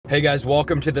Hey guys,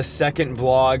 welcome to the second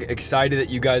vlog. Excited that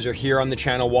you guys are here on the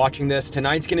channel watching this.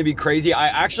 Tonight's gonna be crazy.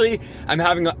 I'm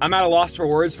at a loss for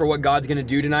words for what God's gonna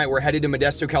do tonight. We're headed to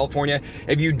Modesto, California.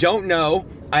 If you don't know,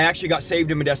 I actually got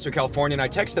saved in Modesto, California, and I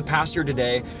texted the pastor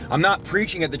today. I'm not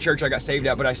preaching at the church I got saved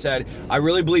at, but I said, I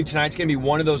really believe tonight's gonna be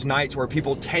one of those nights where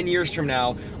people 10 years from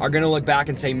now are gonna look back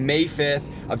and say, May 5th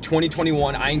of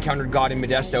 2021, I encountered God in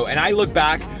Modesto. And I look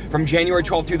back from January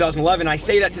 12, 2011, I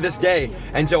say that to this day.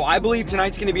 And so I believe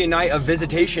tonight's gonna be a night of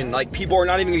visitation. Like, people are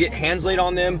not even gonna get hands laid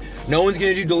on them. No one's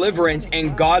gonna do deliverance,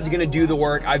 and God's gonna do the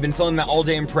work. I've been feeling that all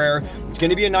day in prayer. It's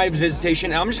gonna be a night of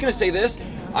visitation. And I'm just gonna say this,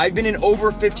 I've been in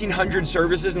over 1,500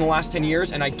 services in the last 10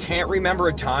 years, and I can't remember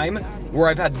a time where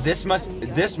I've had this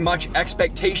much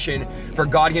expectation for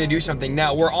God gonna do something.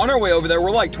 Now, we're on our way over there.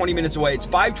 We're like 20 minutes away. It's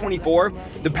 5:24.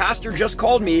 The pastor just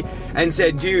called me and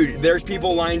said, dude, there's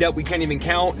people lined up we can't even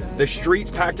count. The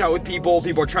street's packed out with people.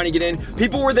 People are trying to get in.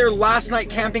 People were there last night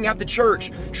camping at the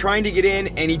church, trying to get in,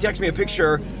 and he texted me a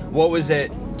picture, what was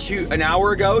it, an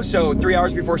hour ago, so 3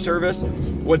 hours before service,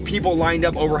 with people lined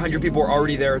up. Over 100 people were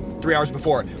already there 3 hours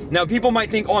before. Now, people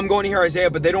might think, oh, I'm going to hear Isaiah,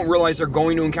 but they don't realize they're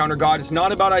going to encounter God. It's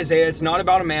not about Isaiah, it's not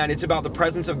about a man, it's about the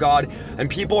presence of God, and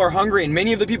people are hungry. And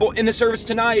many of the people in the service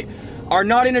tonight are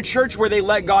not in a church where they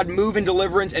let God move in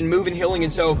deliverance and move in healing.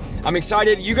 And so I'm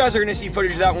excited. You guys are gonna see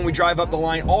footage of that when we drive up the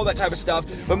line, all that type of stuff.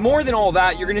 But more than all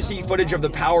that, you're gonna see footage of the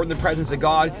power and the presence of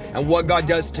God and what God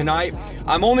does tonight.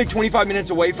 I'm only 25 minutes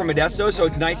away from Modesto, so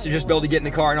it's nice to just be able to get in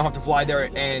the car and I don't have to fly there.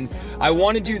 And I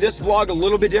want to do this vlog a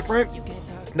little bit different.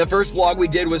 The first vlog we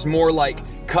did was more like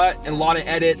cut and a lot of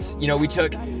edits. You know, we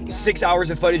took 6 hours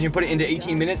of footage and put it into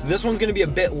 18 minutes. This one's gonna be a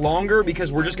bit longer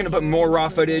because we're just gonna put more raw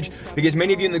footage, because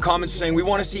many of you in the comments are saying we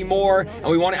wanna see more and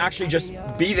we wanna actually just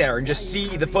be there and just see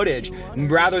the footage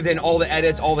rather than all the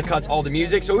edits, all the cuts, all the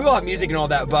music. So we will have music and all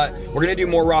that, but we're gonna do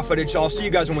more raw footage. So I'll see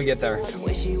you guys when we get there.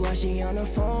 Wishy-washy on the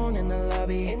phone in the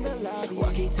lobby.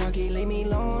 Walkie-talkie, leave me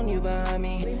alone, you behind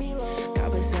me.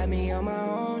 God beside me on my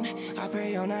own. I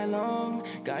pray all night long.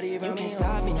 God, you can't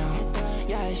stop me now.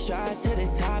 Yeah, it's straight to the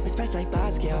top. It's best like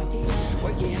Basquiat.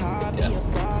 Work it hard, be a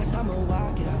boss. I'ma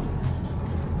walk it out.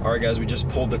 All right, guys, we just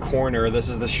pulled the corner. This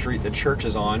is the street the church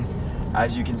is on.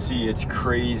 As you can see, it's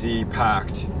crazy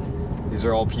packed. These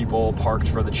are all people parked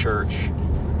for the church.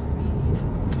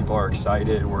 People are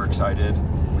excited. We're excited.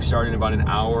 We started in about an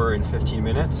hour and 15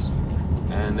 minutes,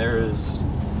 and there is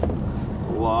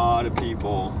a lot of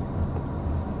people.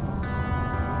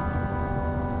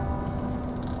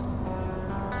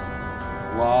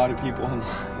 A lot of people in line.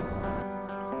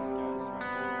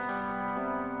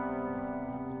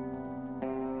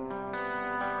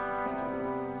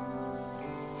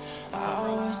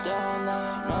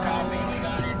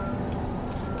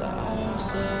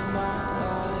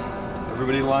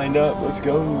 Everybody lined up, let's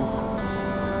go.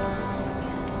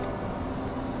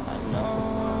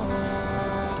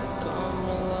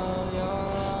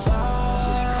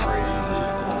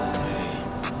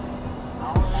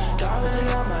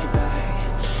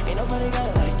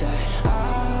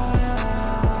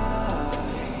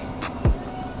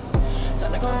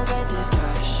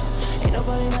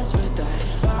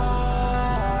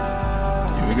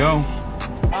 Here we go.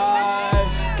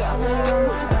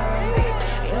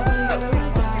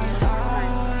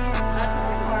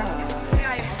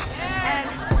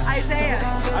 Isaiah.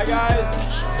 Hi guys.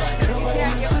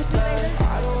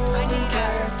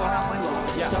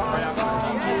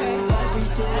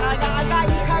 I got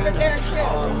you covered there too.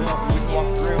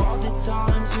 All the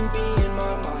times you be in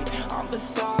my mind, I'm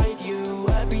beside you.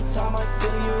 Every time I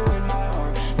feel you in my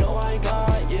heart, know I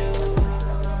got you.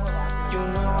 You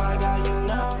know I got you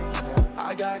now.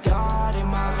 I got God in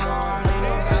my heart, ain't no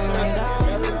feeling down.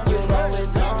 You know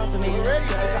it's hard for me to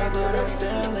stay, but I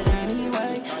feel it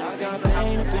anyway. I got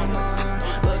pain up in my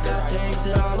heart, but God takes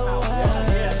it all away.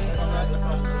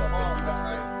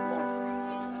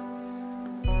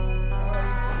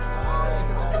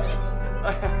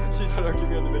 She said I'll keep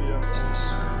you on the video.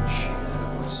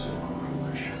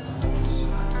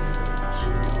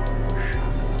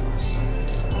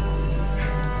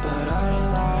 But I ain't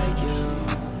like you.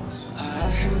 I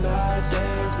have some bad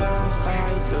days, but I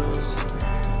fight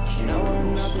those. You know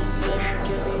I'm not the sick.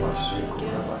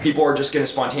 People are just going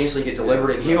to spontaneously get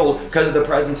delivered and healed because of the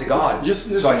presence of God.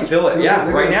 So I feel it, yeah,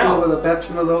 right now. With the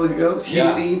baptism of the Holy Ghost,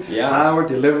 healing, power,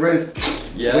 deliverance.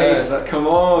 Yes, come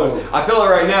on. I feel it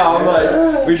right now. I'm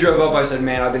like, we drove up, I said,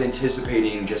 man, I've been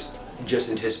anticipating just just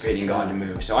anticipating God to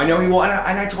move. So I know He will, and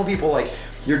I told people, like,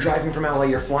 you're driving from LA,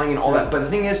 you're flying and all that, but the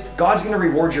thing is, God's gonna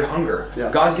reward your hunger.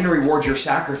 Yeah. God's gonna reward your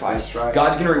sacrifice. That's right.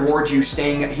 God's gonna reward you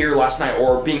staying here last night,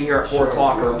 or being here at 4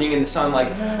 o'clock, or being in the sun. Like,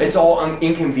 it's all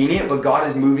inconvenient, but God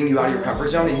is moving you out of your comfort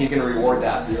zone, and He's gonna reward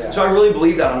that. Yeah. So I really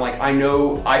believe that. I'm like, I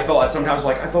know, I felt sometimes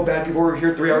like, I felt bad people were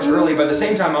here 3 hours early, but at the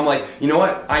same time, I'm like, you know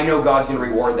what? I know God's gonna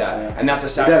reward that, and that's a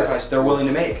sacrifice they're willing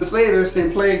to make. Just later,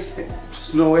 same place,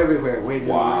 snow everywhere, waiting.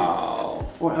 Wow.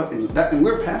 And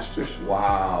we're pastors.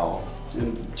 Wow.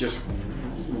 And just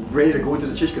ready to go into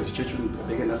the church because the church was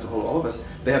big enough to hold all of us.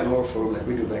 They have no overflow like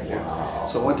we do back there. Wow.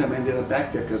 So one time I ended up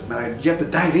back there because, man, you have to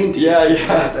dive into it.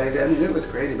 Yeah. I mean, it was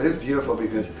crazy, but it was beautiful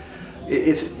because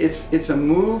it's a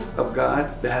move of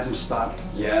God that hasn't stopped.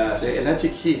 Yes. And that's the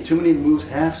key. Too many moves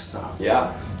have stopped.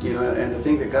 Yeah. You know, and the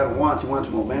thing that God wants, He wants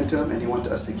momentum, and He wants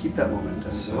us to keep that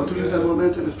momentum. So Once we lose good. that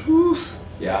momentum, it's woof.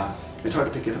 Yeah. It's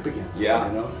hard to pick it up again. Yeah.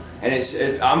 You know? And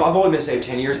I've only been saved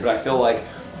 10 years, but I feel like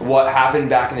what happened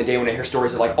back in the day when I hear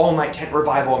stories of like all-night tent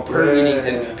revival and prayer meetings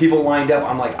and people lined up,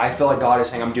 I'm like, I feel like God is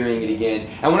saying I'm doing it again.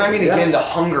 And when I mean again, the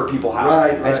hunger people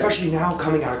have, and especially now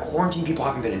coming out of quarantine, people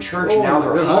haven't been in church, now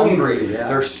they're hungry.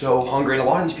 They're so hungry. And a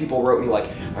lot of these people wrote me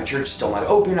like, my church is still not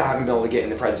open, I haven't been able to get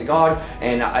in the presence of God.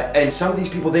 And some of these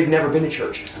people, they've never been to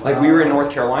church. Like we were in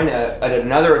North Carolina at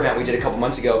another event we did a couple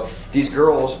months ago. These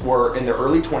girls were in their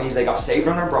early 20s, they got saved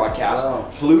on our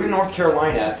broadcast, flew to North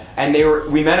Carolina, and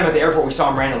we met them at the airport, we saw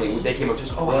them randomly. They came up to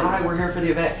us, oh hi, we're here for the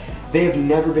event. They have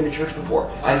never been to church before.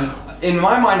 And in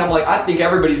my mind, I'm like, I think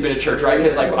everybody's been to church, right?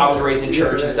 Because like I was raised in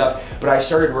church and stuff. But I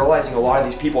started realizing a lot of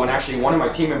these people, and actually one of my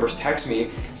team members texted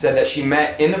me, said that she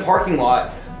met in the parking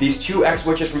lot these 2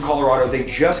 ex-witches from Colorado. They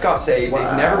just got saved,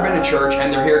 they've never been to church,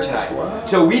 and they're here tonight.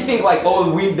 So we think like,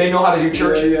 oh, they know how to do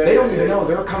church. They don't even know.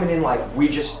 They're coming in like,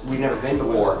 we've never been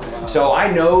before. So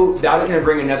I know that's gonna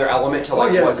bring another element to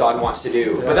like what God wants to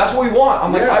do. But that's what we want.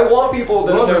 I'm like, I want people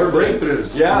that those are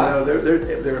breakthroughs. Yeah. You know,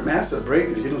 they're massive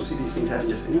breakthroughs. You don't see these things happen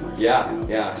just anywhere. Yeah, you know?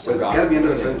 yeah. So it's gotta be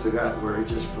under the presence of God where it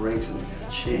just breaks and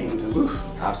chains and woof.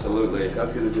 Absolutely.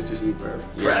 God's gonna just do something forever.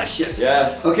 Precious.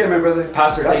 Yes. Okay, my brother.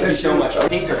 Pastor, thank you so much. I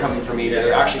think they're coming for me, but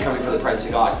they're actually coming for the presence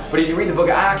of God. But if you read the book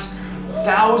of Acts,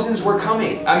 thousands were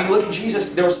coming. I mean, look at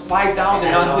Jesus. There was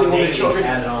 5,000, not including women and children.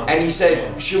 And He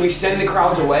said, should we send the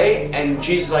crowds away? And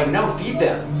Jesus is like, no, feed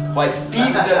them. Like,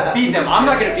 feed them. I'm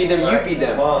not going to feed them, you feed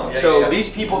them. So these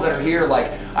people that are here,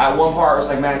 like, at one part I was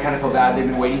like, man, I kind of feel bad. They've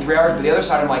been waiting 3 hours. But the other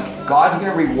side, I'm like, God's going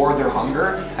to reward their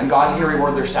hunger, and God's going to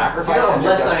reward their sacrifice. You know how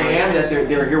blessed I am that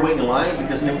they're here waiting in line,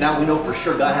 because now we know for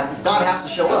sure God has to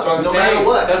show up. That's what I'm saying. No matter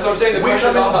what. That's what I'm saying. The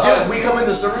pressure's off of us. We come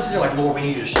into services, you're like, Lord, we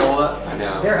need you to show up. I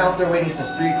know. They're out there waiting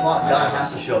since 3 o'clock. God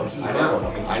has to show up. I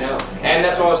know. And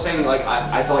that's what I was saying. Like,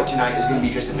 I feel like tonight is going to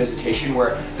be just a visitation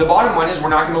where the bottom line is we're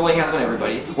not going to lay hands on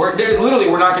everybody. We're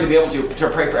not going to be able to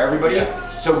pray for everybody.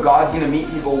 So God's going to meet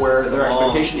people where their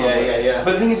expectation level is.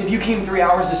 But the thing is, if you came 3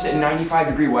 hours to sit in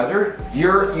 95-degree weather,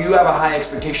 you have a high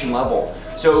expectation level.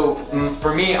 So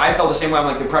for me, I felt the same way. I'm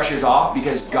like, the pressure's off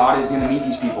because God is going to meet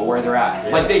these people where they're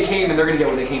at. Like they came and they're going to get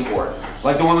what they came for.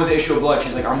 Like the one with the issue of blood,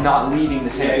 she's like, I'm not leaving the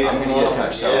same. I'm going to get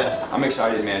touched. So I'm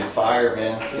excited, man. Fire,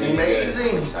 man. It's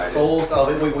amazing. Soul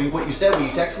salvation. What you said when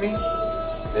you text me?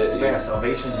 Yeah,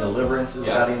 salvation, deliverance is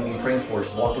without even being praying for.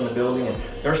 Just walk in the building, and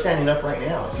they're standing up right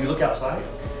now. If you look outside,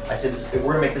 I said,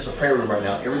 we're gonna make this a prayer room right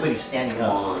now. Everybody's standing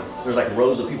up. There's like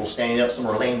rows of people standing up. Some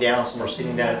are laying down, some are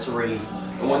sitting down. It's already.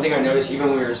 And one thing I noticed, even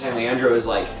when we were in San Leandro, is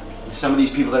like some of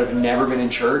these people that have never been in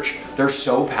church, they're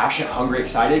so passionate, hungry,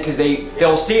 excited because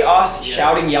they'll see us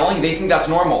shouting, yelling. They think that's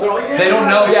normal. Like, they don't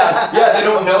know, they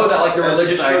don't know that like the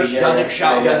religious church doesn't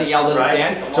shout, doesn't yell, doesn't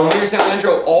stand. So when we were in San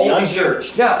Leandro, all these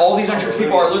unchurched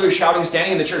people are literally shouting,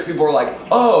 standing in the church. People are like,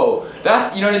 oh,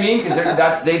 that's, you know what I mean? Because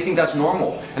they think that's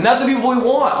normal, and that's the people we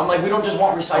want. I'm like, we don't just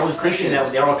want recycled Christians.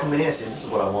 That they're all coming in and saying, this is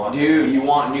what I want. Dude, you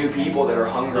want new people that are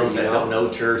hungry. Those that don't know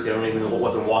church, they don't even know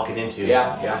what they're walking into.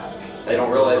 Yeah. They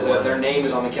don't realize that their name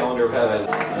is on the calendar of heaven.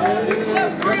 Oh,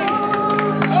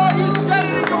 you said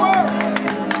it in your word.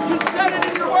 You said it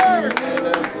in your word.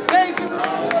 Thank you.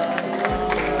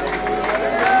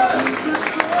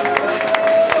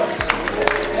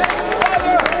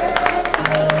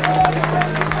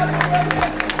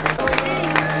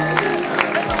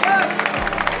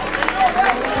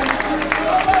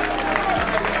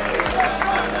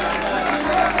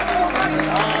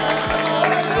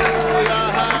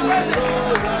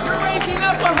 You're raising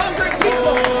up 100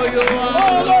 people.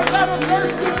 Oh, Lord.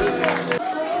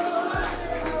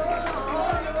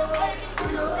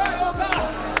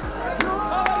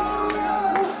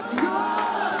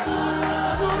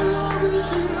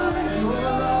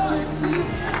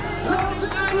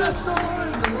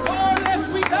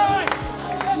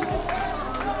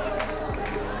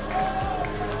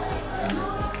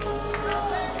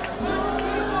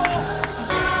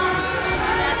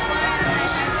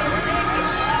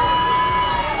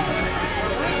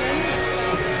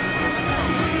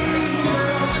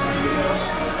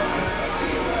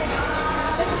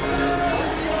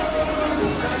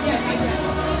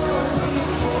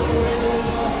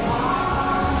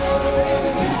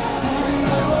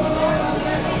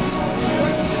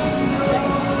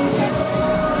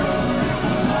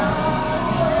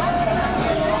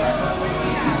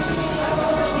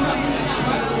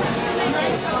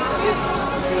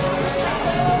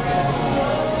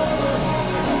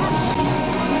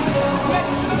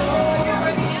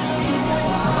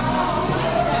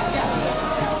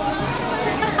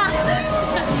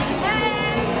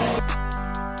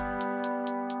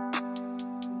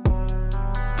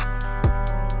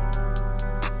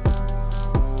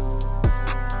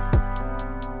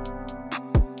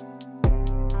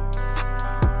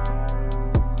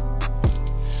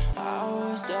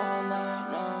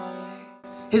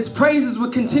 His praises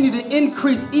would continue to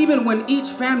increase even when each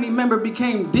family member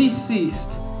became deceased.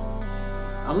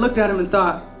 I looked at him and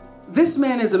thought, this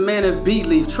man is a man of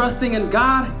belief, trusting in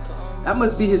God. That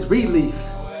must be his relief.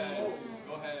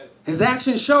 His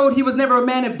actions showed he was never a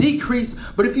man of decrease,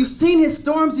 but if you've seen his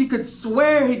storms, you could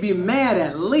swear he'd be mad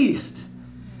at least.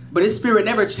 But his spirit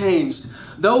never changed.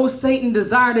 Though Satan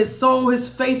desired his soul, his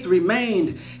faith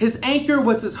remained. His anchor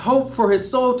was his hope for his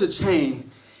soul to chain.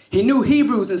 He knew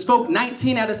Hebrews and spoke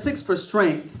 19 out of 6 for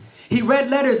strength. He read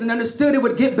letters and understood it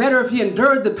would get better if he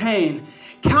endured the pain.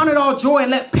 Counted all joy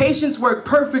and let patience work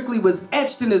perfectly was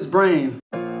etched in his brain.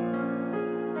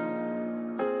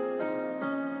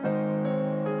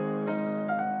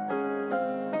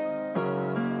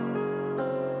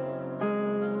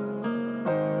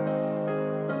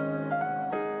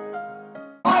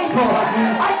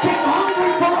 I came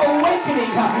hungry for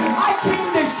awakening. I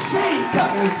came to shake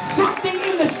something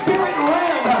in the spirit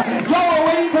realm. Y'all are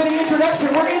waiting for the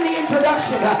introduction. We're in the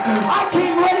introduction. I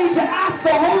came ready to ask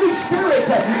the Holy Spirit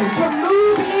to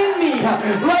move in me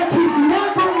like he's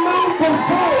never moved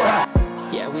before.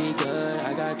 Yeah, we good.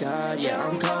 I got God. Yeah,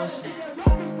 I'm coasting.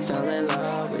 Fell in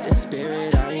love with the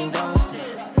spirit. I ain't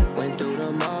ghosting. Went through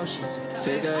the motions.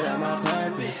 Figured out my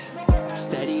purpose.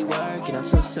 Steady work and I'm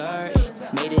so certain.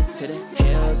 Made it to the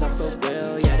hills, I'm for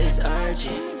real, yeah, this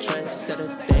urgent.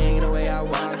 Trendsetter thing, the way I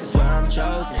walk is where I'm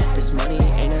chosen. This money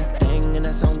ain't a thing, and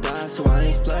that's on God, so I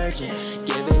ain't splurging.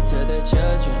 Give it to the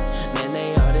children, man,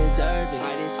 they all deserve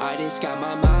it. I just got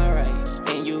my mind right,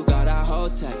 and you gotta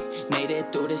hold tight. Made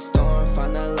it through the storm,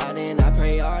 found the light, and I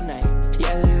pray all night.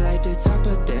 Yeah, they like to talk,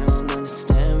 but they don't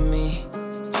understand me.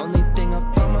 Only thing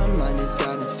up on my mind is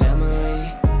God and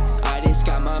family. I just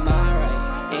got my mind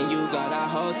right, and you gotta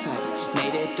hold tight.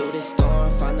 Made it through the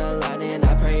storm, found the light, and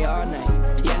I pray all night.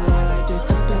 Yeah, they like to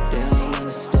talk, but they don't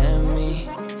understand me.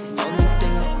 Only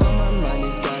thing up on my mind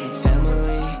is God and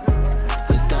family.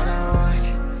 With God I walk,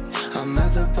 I'm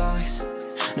at the box.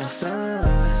 No feeling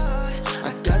lost,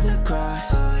 I got the cross.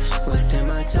 Within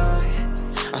my talk,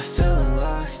 I feel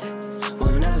unlocked.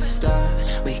 We'll never stop,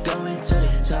 we going to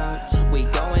the top. We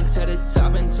going to the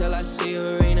top until I see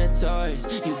arena tours.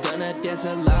 You gonna dance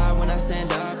a lot when I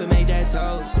stand up and make that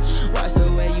toast. Watch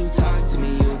the way you talk to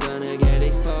me, you gonna get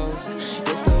exposed.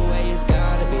 This the way it's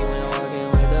gotta be when walking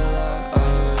with the Lord.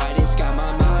 I just got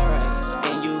my mind right,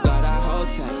 and you gotta hold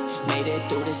tight. Made it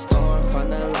through the storm,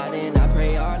 found the light, and I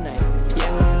pray all night. Yeah,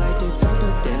 I like to talk,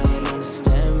 but they don't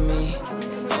understand me.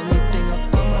 Only thing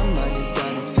up on my mind is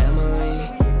God and family.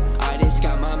 I just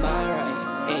got my mind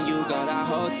right, and you gotta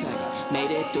hold tight.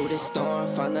 Made it through the storm,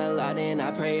 found the light, and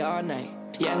I pray all night.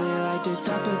 Yeah, they like to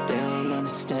talk, but they don't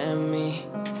understand me.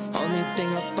 Only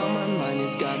thing up on my mind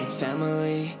is God and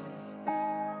family.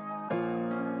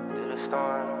 Through the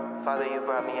storm, Father, you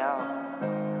brought me out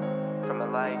from a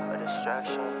life of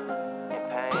destruction and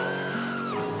pain.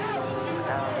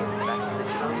 Now I'm back to the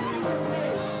truth.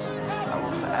 I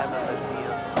will forever live for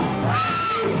you.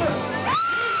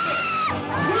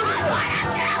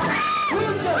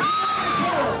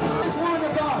 This woman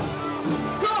of God,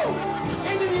 go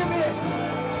into the abyss,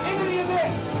 into the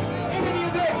abyss, into the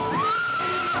abyss,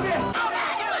 abyss.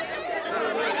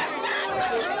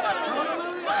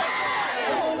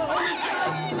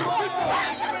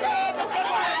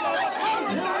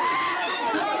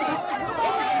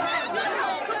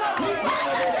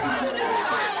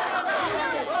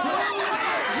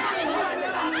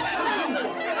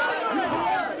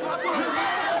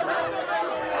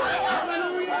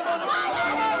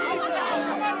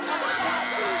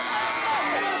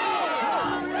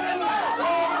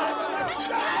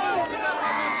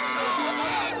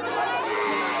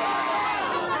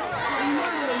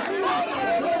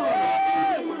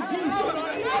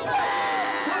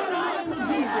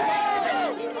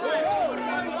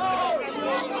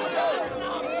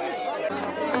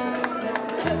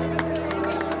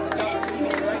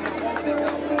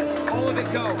 All of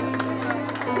it go.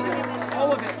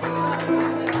 All of it.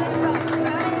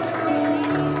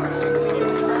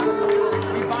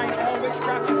 We bind all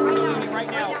witchcraft and Kundalini right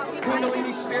now.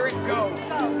 Kundalini spirit, go.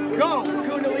 Go.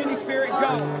 Kundalini spirit,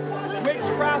 go.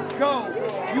 Witchcraft, go.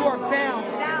 You are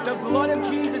bound. The blood of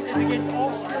Jesus is against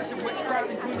all spirits of witchcraft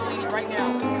and Kundalini right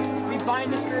now. We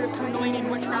bind the spirit of Kundalini and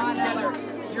witchcraft together.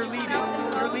 You're leaving.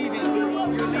 You're leaving.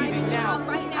 You're leaving now.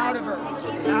 Out of her.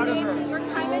 Out of her.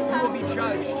 You will be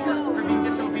judged for being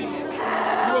disobedient.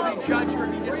 You will be judged for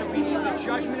being disobedient. The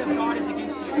judgment of God is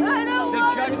against you.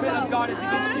 The judgment of God is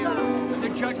against you. The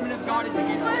judgment of God is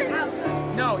against you.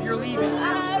 No, you're leaving.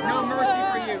 No mercy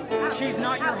for you. She's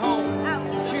not your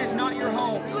home. She is not your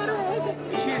home.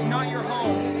 She is not your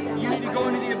home. You need to go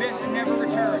into the abyss and never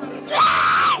return.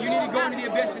 You need to go into the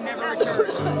abyss and never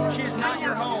return. She is not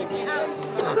your home.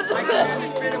 I command the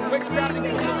spirit of witchcraft and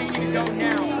kundalini to go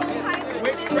now.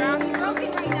 Witchcraft,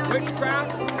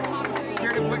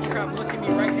 spirit of witchcraft, look at me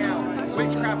right now.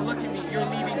 Witchcraft, look at me. You're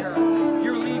leaving her.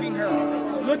 You're leaving her.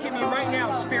 Look at me right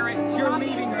now, spirit. You're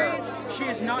leaving her. She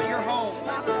is not your home.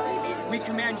 We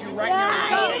command you right now to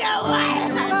go. We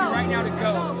command you right now to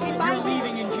go. You're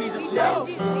leaving in Jesus' name. Go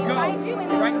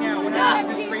right now. When I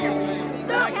give this for you.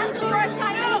 Cancel your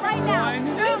assignment right now.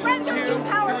 1, 2,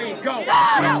 3, go. Get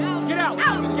out. Get out.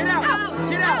 Get out.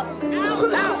 Get out.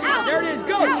 Out. There it is.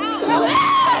 Go.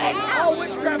 All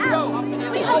witchcraft, go.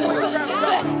 All witchcraft, go.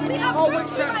 All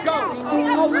witchcraft, go.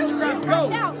 All witchcraft, go.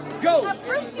 Go.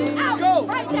 Go.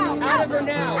 Out of her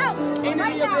now. Into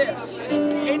the abyss.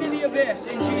 Into the abyss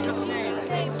in Jesus' name.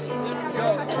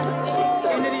 Go.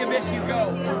 Into the abyss you go.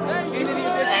 Into the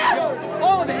abyss you go.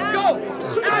 All of it, go.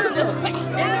 Out of this. Into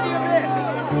the abyss.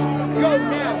 Go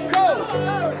now. Go.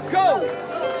 Go.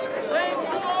 Thank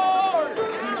you, Lord.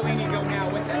 Kundalini, go now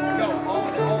with it. Go. All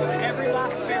of it. All of it. Every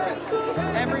last spirit.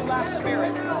 Every last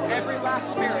spirit. Every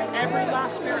last spirit. Every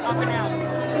last spirit up and out.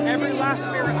 Every last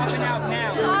spirit up and out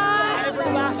now. Every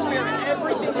last spirit.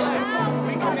 Everything left.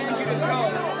 We command you to go.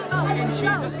 In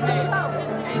Jesus' name.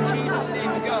 In Jesus'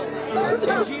 name, go.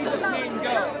 In Jesus' name,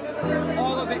 go.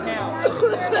 All of it now.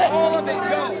 All of it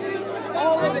go.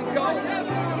 All of it go.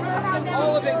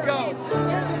 All of it go.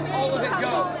 All of it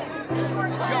go.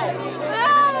 Go.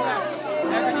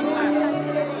 Everything left.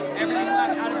 Everything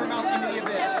left out of her mouth into the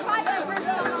abyss.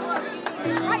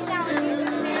 Right now, in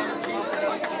Jesus' name.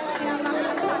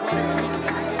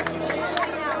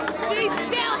 She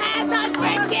still has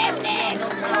unforgiveness.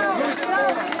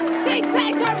 She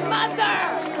takes her mother.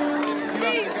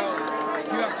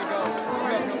 You have to go. You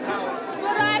have no power.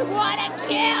 But I want to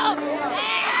kill.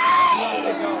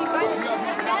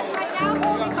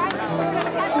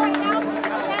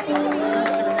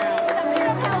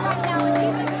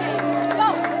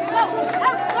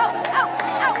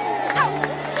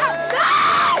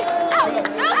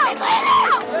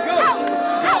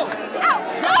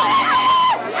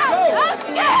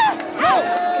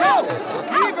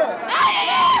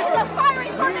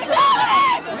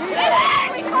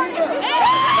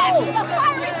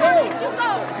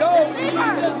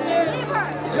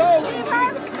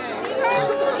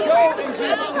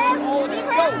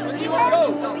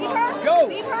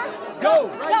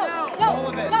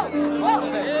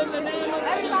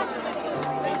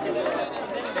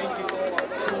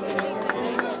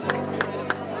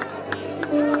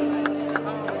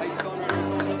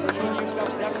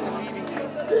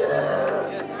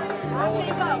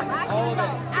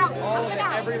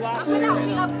 Every last spirit.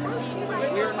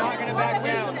 We are not going to back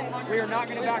down. We are not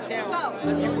going to back down.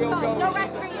 You will go in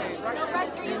Jesus' name.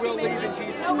 You will leave in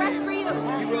Jesus'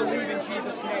 name. You will leave in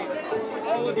Jesus' name.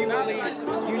 All of you will leave.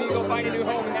 You need to go find a new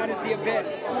home, and that is the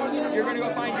abyss. You're going to go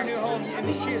find your new home,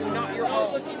 and she is not your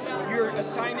home. Your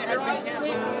assignment has been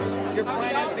canceled. Your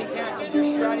plan has been canceled.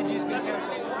 Your strategy has been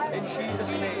canceled. In Jesus'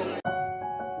 name.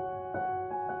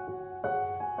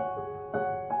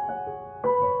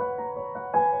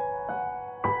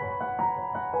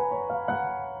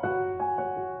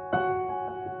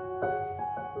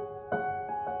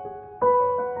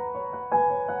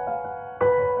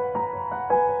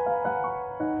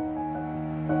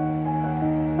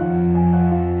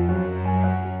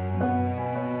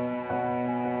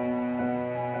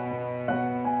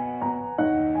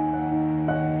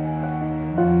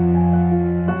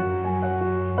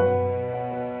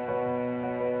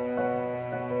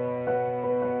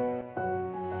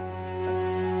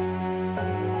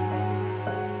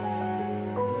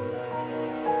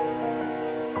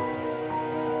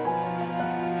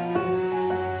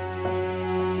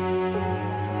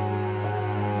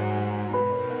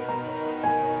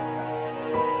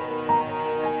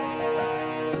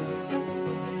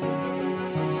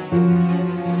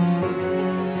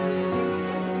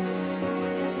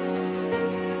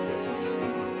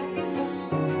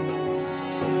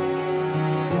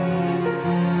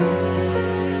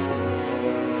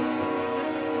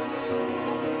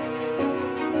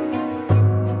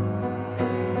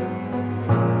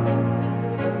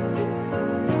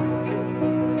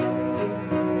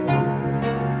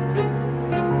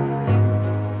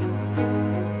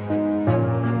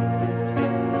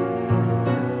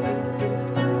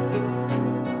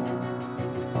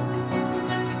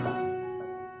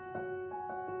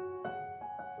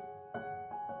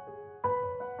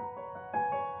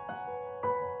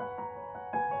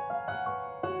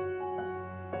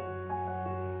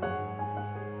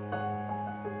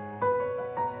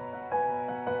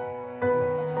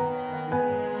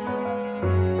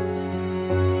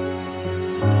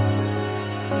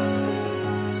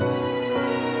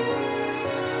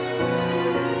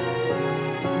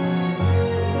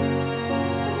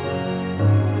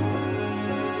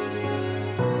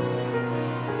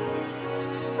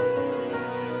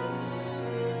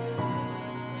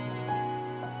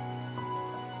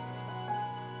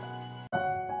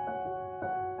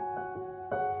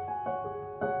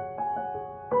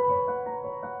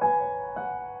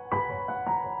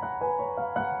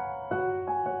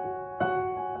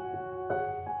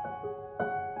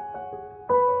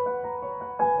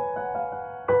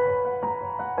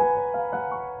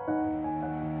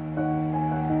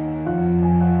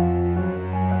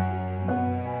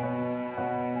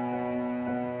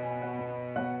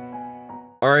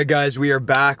 right, guys, we are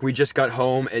back. We just got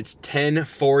home. It's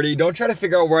 10:40. Don't try to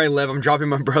figure out where I live. I'm dropping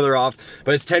my brother off,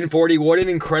 but it's 10:40. What an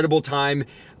incredible time.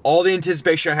 All the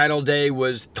anticipation I had all day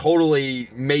was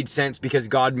totally made sense because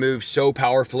God moved so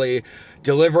powerfully.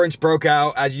 Deliverance broke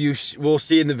out, as you will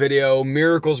see in the video.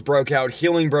 Miracles broke out,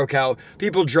 healing broke out.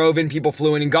 People drove in, people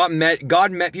flew in, and God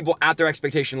met people at their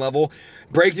expectation level.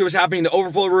 Breakthrough was happening in the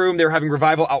overflow room. They were having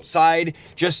revival outside.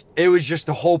 It was just,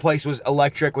 the whole place was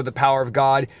electric with the power of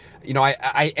God. You know,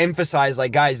 I emphasize,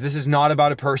 like, guys, this is not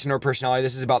about a person or personality.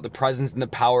 This is about the presence and the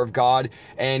power of God.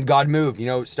 And God moved. You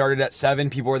know, it started at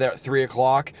 7. People were there at 3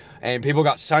 o'clock. And people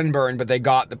got sunburned, but they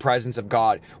got the presence of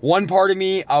God. One part of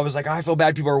me, I was like, I feel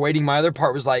bad people are waiting. My other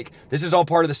part was like, this is all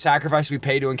part of the sacrifice we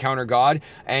pay to encounter God.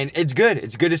 And it's good.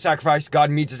 It's good to sacrifice. God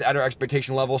meets us at our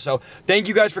expectation level. So thank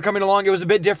you guys for coming along. It was a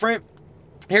bit different.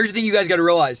 Here's the thing you guys got to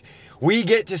realize. We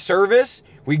get to service.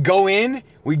 We go in.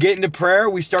 We get into prayer.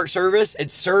 We start service.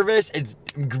 It's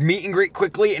meet and greet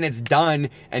quickly, and it's done,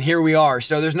 and here we are.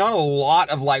 So there's not a lot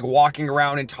of like walking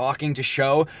around and talking to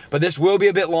show, but this will be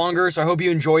a bit longer, so I hope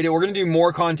you enjoyed it. We're gonna do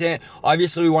more content.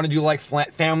 Obviously, we want to do like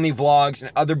family vlogs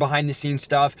and other behind the scenes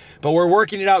stuff, but we're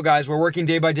working it out, guys. We're working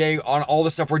day by day on all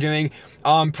the stuff we're doing.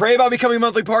 Pray about becoming a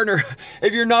monthly partner.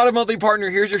 If you're not a monthly partner,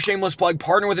 here's your shameless plug.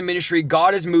 Partner with a ministry.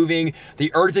 God is moving.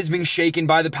 The earth is being shaken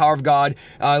by the power of God.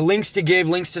 Links to give,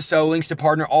 links to sow, links to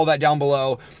partner, all that down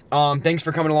below. Thanks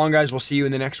for coming along, guys. We'll see you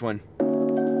in the next one.